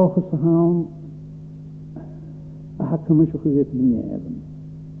 Je toch eens gaan. Ik kan me zo goed niet hebben.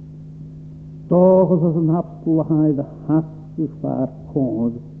 Toch is als een hapstelheid de hastig waar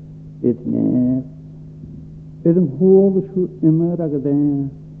komt het neer. Het een hoge zo immer gedaan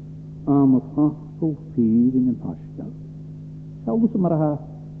aan het hastel viering en hastel. Zelfs maar ha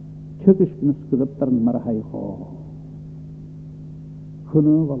tjukisken scripteren maar hij ho.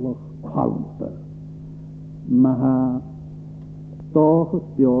 Kunnen we wel kalmte. Maar ha toch is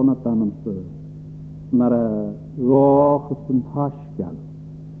Jonathan en zo. Maar roog is een haskell.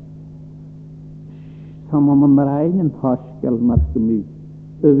 Samen met mij een haskell maar gemeen.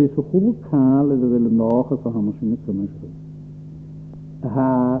 Er is een goede kaal en we willen nog eens aan ons in de commissie.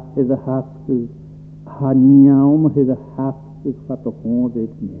 Ha is de haskell. Ha nieuw is de haskell wat de hond dit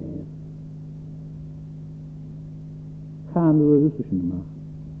meer. Gaan we dus in de macht.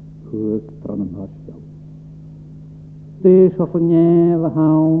 Goed van een haskell. Deze van je we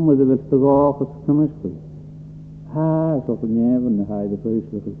houden met de wilde roog is commissie. Ha, zo van neven, hij de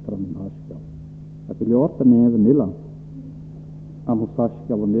vreselijke stranden haskell. Heb je gehoord de neven nillen? Aan ons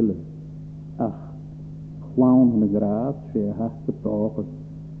haskell en nillen. Ach, gewoon van de graad, ze haske togen.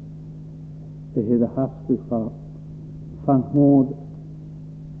 Ze hebben haske van hoed.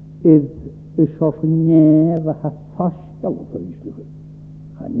 Is zo van neven, het haskell vreselijke.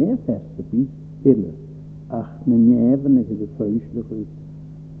 Ga niet vesten, die illen. Ach, de neven is de vreselijke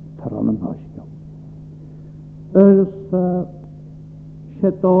stranden haskell. Dus,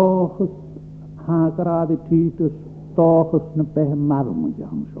 je toch eens hagerade titus, toch eens een beetje marmel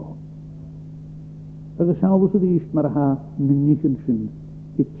gaan zo. Er is zelfs het eerst maar ha, niet een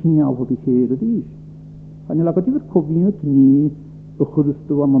ik ken al voor die keren die is. En je laat het weer komen niet, de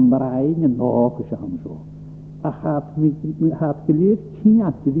goedste van een brein en nog eens gaan zo. Hij had geleerd,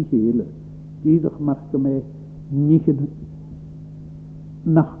 ken je die hele. Die toch maar mij niet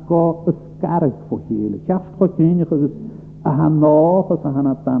nach go is karg voor hele. Gaf God enige dus aan nog eens aan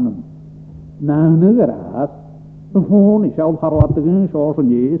het tannen. Nou nu geraad, een gewoon is al harwatige zoals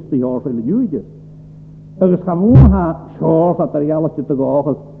een eerste jaar van de jude. Er is gewoon haar zoals dat er jalletje te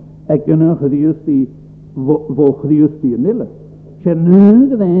gaan is. Ik kan een geriust die voor geriust die nille. Je nu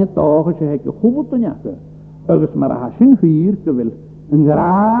gedaan toch als je het goed te jakken. Er is maar haar zin vier wil een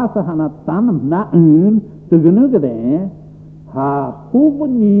graas aan het tannen na een te genoeg gedaan. Ha, hoe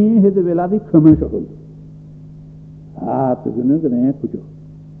niet het wel aan die commercial. Ha, te genoeg gedaan goed.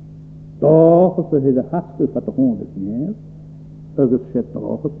 Toch is het de hartstikke wat de hond is niet. Er is het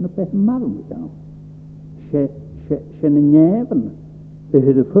toch eens een beetje marm gaan. Ze neven,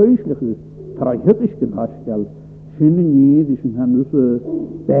 de vreselijke tragitische haskell, ze niet, die zijn gaan dus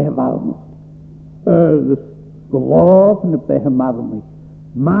bij marm. Er is gewoon een beetje marm.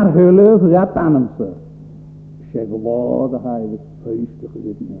 Maar geloof gaat aan ze. Ze geworden hij het vreselijke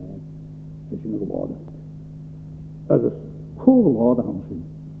dit niet. Dat is een geworden. Er is goed geworden aan ze.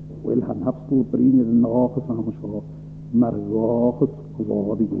 Wel gaan hapstel brengen en nog eens aan zo. Maar nog eens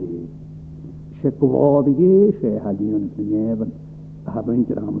geworden je. Ze geworden je, ze hadden je niet nemen. Hebben een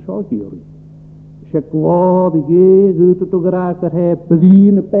keer aan zo gehoord. Ze geworden je, ze uit het geraakt hij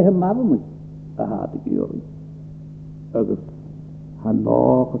bedienen bij hem marmen. Dat had ik gehoord. Er is gaan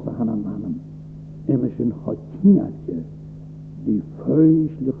nog eens aan een mannen. En met zijn hotjinatje, die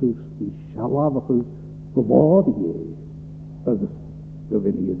vreselijke, die schalabige geworden je. Er is we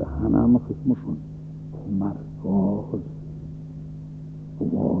willen je de hanamige moesten, maar volgens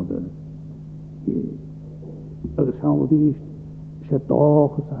geworden je. Er is al die she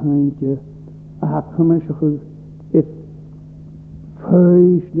dochas a haintje, a ha cymysach it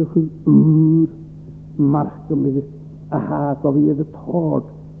feislich uur, margymig a ha gofie de tord,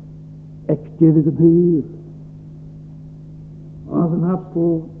 ek dydig yn hyr. As yn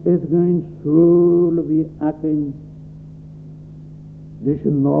hapsel, het gain sŵl fi ac yn Dis je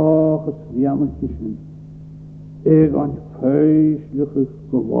nog het jammertje. Ik aan feestelijke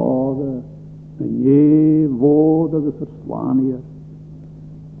geworden. En je woorden verslaan hier.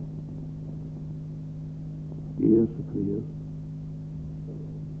 Jezus Christus.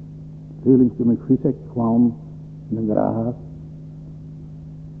 Tuurlijk toen ik fysiek kwam in de graag.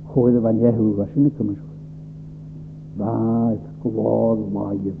 Gooide van Jehu was in de commissie. Waar is geworden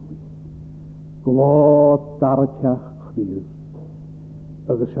waar je moet. Geworden daartje Christus.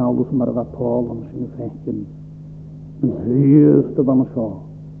 Agus sjálfs mar var Paul om sin fenken. En hryste van så.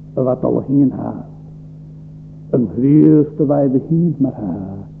 Wat al hin ha. En hryste wij de hin mar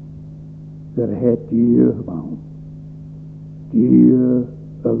ha. Der het je van. Je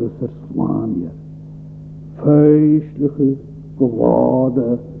agus verslaan. Feestliche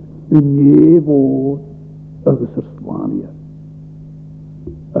geworden in je woord agus verslaan.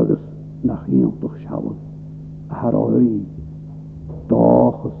 Agus nach hier toch sjálf. Haroi.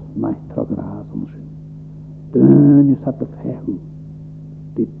 Dochas meitra grazen sin. Dönjes hat de fehu.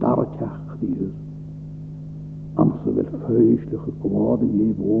 Die dartjach die is. Amse wil feestliche geworden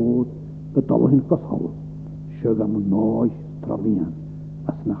je woord. Betal hin kashal. Sjögam nooi stralien.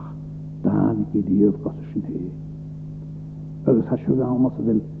 As nach danike die öfgassen hee. Agus ha sjögam as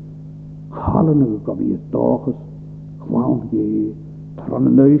wil hallenige gavier dochas. Kwaun je.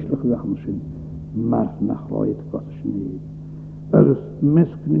 Tranneusliche gachen sin. Maar nach roit gassen hee. Agus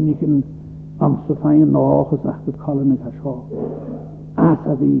misken niet een amsterdam nagezacht het kallen het hasho.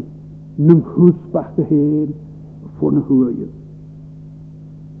 Asa die num hoesbach heen voor een goeie.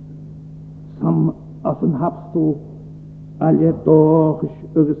 Sam als een hapstel al je dogisch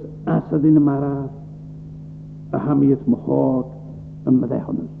agus asa die mara. Aham je het mehoort en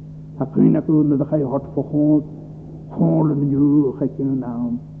medegenis. Ha kun je kunnen dat je hart verhoort. Gewoon een nieuw gekje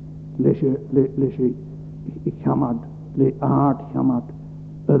naam. Lesje ik hamad. Le aard jamat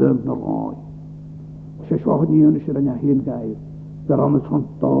adam narai. Ze schwacht niet eens er naar heen gaan. Daarom is van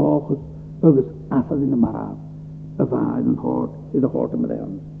dagen agus afval in de maraat. Een in hoort in de hoort met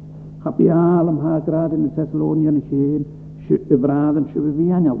hem. Heb je allemaal haar graad in de Thessalonians heen? Ze braden ze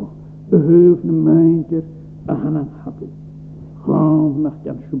weer aan jou. Behoeft een muntje aan een happel. Gewoon naar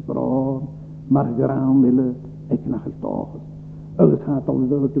jan superaan, maar graan willen ik naar het dagen. Agus had al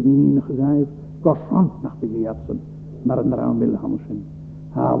door te weinig gezegd. Gorsant naar de geatsen. Maar een raam wil hamsen.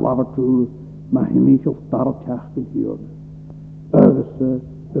 Ha laver toe, maar hij niet op tartjach gehuurd. Ergens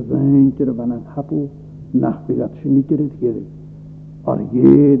bewijntje van een happel, nacht begat ze niet in het gericht. Ar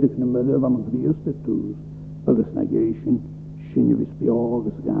jedig in de midden van een vrieste toes, ergens na geishen, schinje wist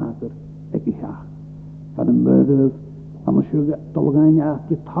bioges gater, ekki jacht. Van de midden, aan een sjuge tolgaan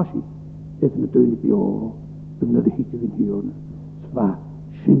jachtje tashi, is natuurlijk bio, en de hikke van huurne. Zwa,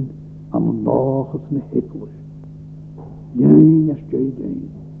 schin, aan een nages ne hikkelisch. Jijn is jijn.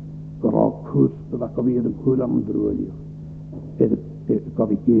 Graag koers, dat kan weer een koer aan de droog. Het kan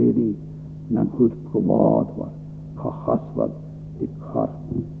weer geri, en koers gewaad was, gehas was, die kar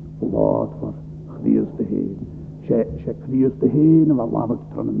gewaad was, krieste heen. Ze krieste heen en wat langer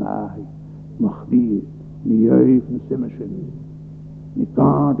te naai. Nog die, niet even simmersen. Niet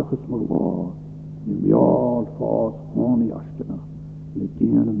kaardig is maar waar. Niet mjaal vast, gewoon jaskena. Niet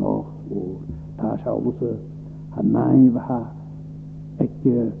jene nacht voor. Daar zou ze. Hanai waha ek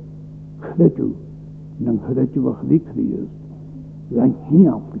kredu nang kredu wa khlikrius lang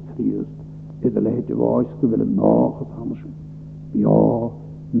hier khlikrius is de lehte voice gewillen nog het hamschen ja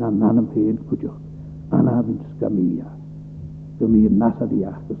na nanem heen kujo ana bin skamia gemi nasa die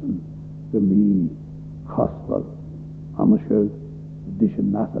achtersen gemi khaswal amasho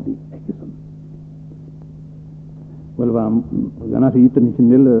dishen nasa die ekisen wel we gaan hier niet in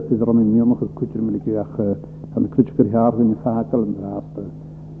nille is er om in meer nog kujo melike van de kritiker jaar in fakel en raast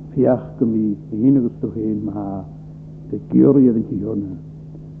vier kemi heen gestoeg heen maar de keurie dat je jonne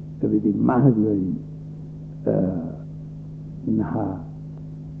dat we die maaglein na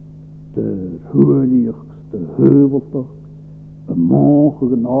de huwelijkste heuveltocht een morgen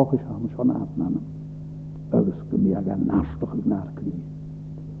genoeg is aan zo'n afnemen ergens kemi gaan nastig naar knie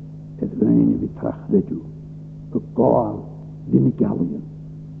het weine wie tracht dit u bekoal die galien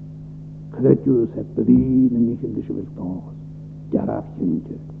Kretjus het bedien en niet in de schwiltoog. Jaraf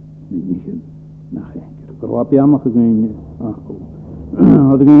kindje, niet in naar enkele. Kroap jammer gezien,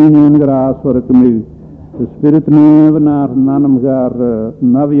 had ik in een graas voor ik me De spirit neven naar nanam gar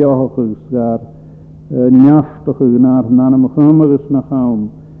naviochus gar njaftige naar nanam gummerus nacham.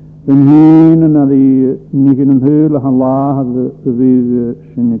 De heen naar die niet in een heule gaan lagen de wege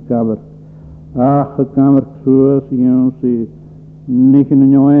zijn kamer. Ach, kamer zoals je niet in een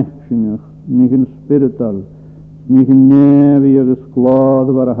joechtje, niet in spiritual, niet in nevier gesklaad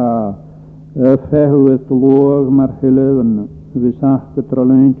waar ha. Fehu het loog maar geleven, we zag het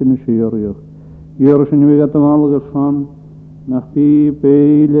tralentje in Syrië. Hier zijn we het walgers van, nach die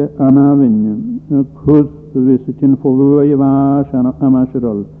pele anavinje, goed we zitten voor je was aan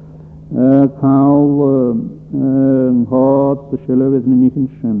amasherol. Kaal had de scheleven niet in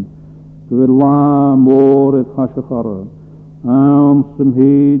zijn. We la moor het hashachara. Aan zijn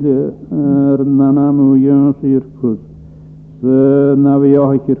hele nanamu jens hier goed. Ze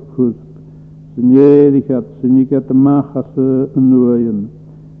navijaag hier goed. Ze nederigheid, ze niet het mag als nooien.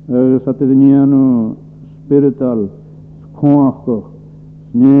 Zat het niet aan spiritual, schonachtig.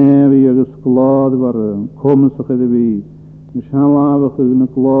 Nevijaag sklaad waren, komen ze gedewee. Inshallah we kunnen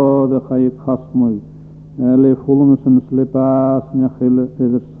klaar ga je kastmooi. Leef volgens een slepaas en hele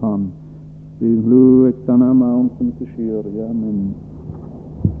edersan. We geloof ik dan aan mijn handen te scheren. Ja, amen.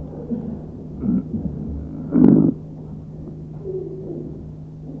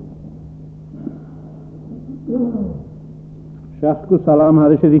 Shachku salam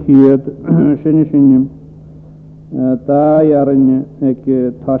hadishe dikhiet. Shini. Ta yaran ek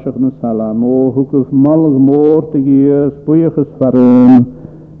tashaknu salam. O hukuf malg moorte gier spoeiges varen.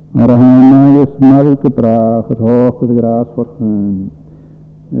 Arahana is malke praag. Het hoog het gras voor hun.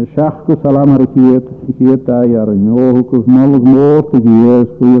 Shachku salam harikiet ta yaran. O hukuf malg moorte gier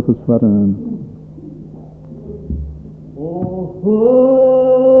spoeiges varen.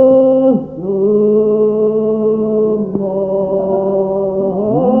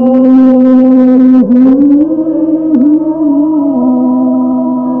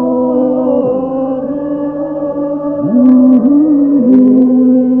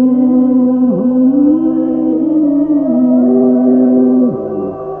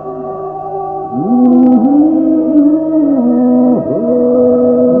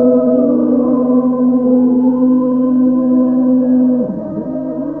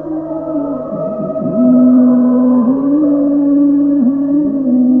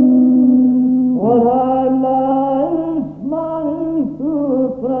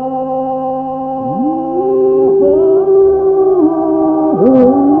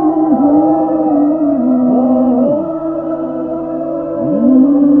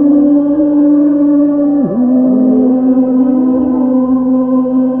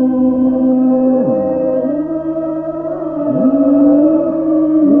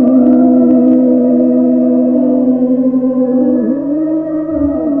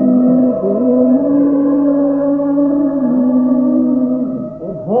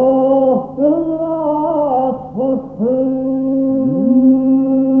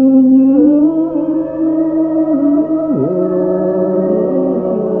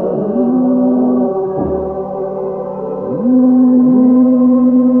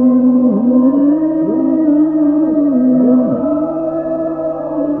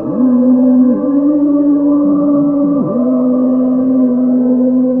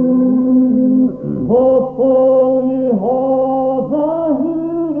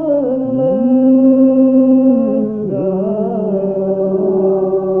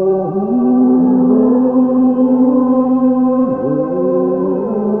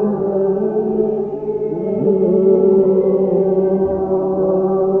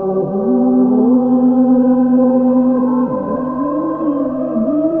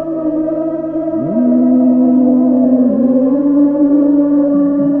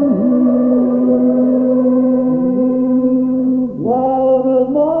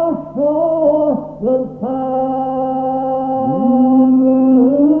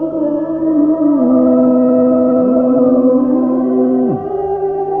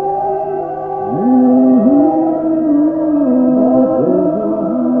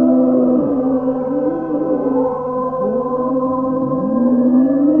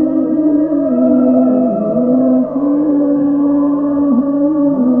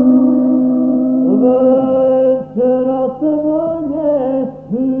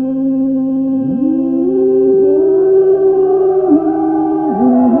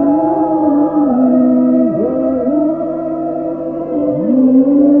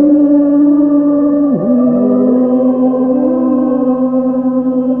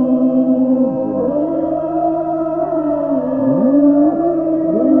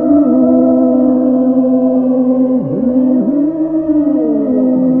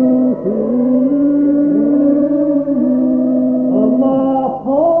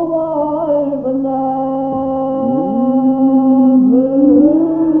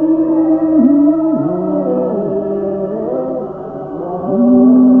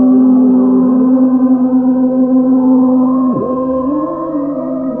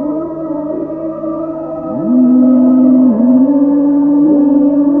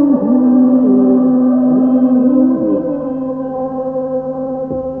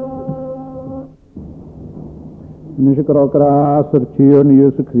 is gras er tjörn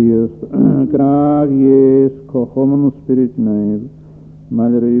Jesu Christ, graag Jes, kochommen spirit neil,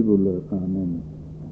 malribule, amen.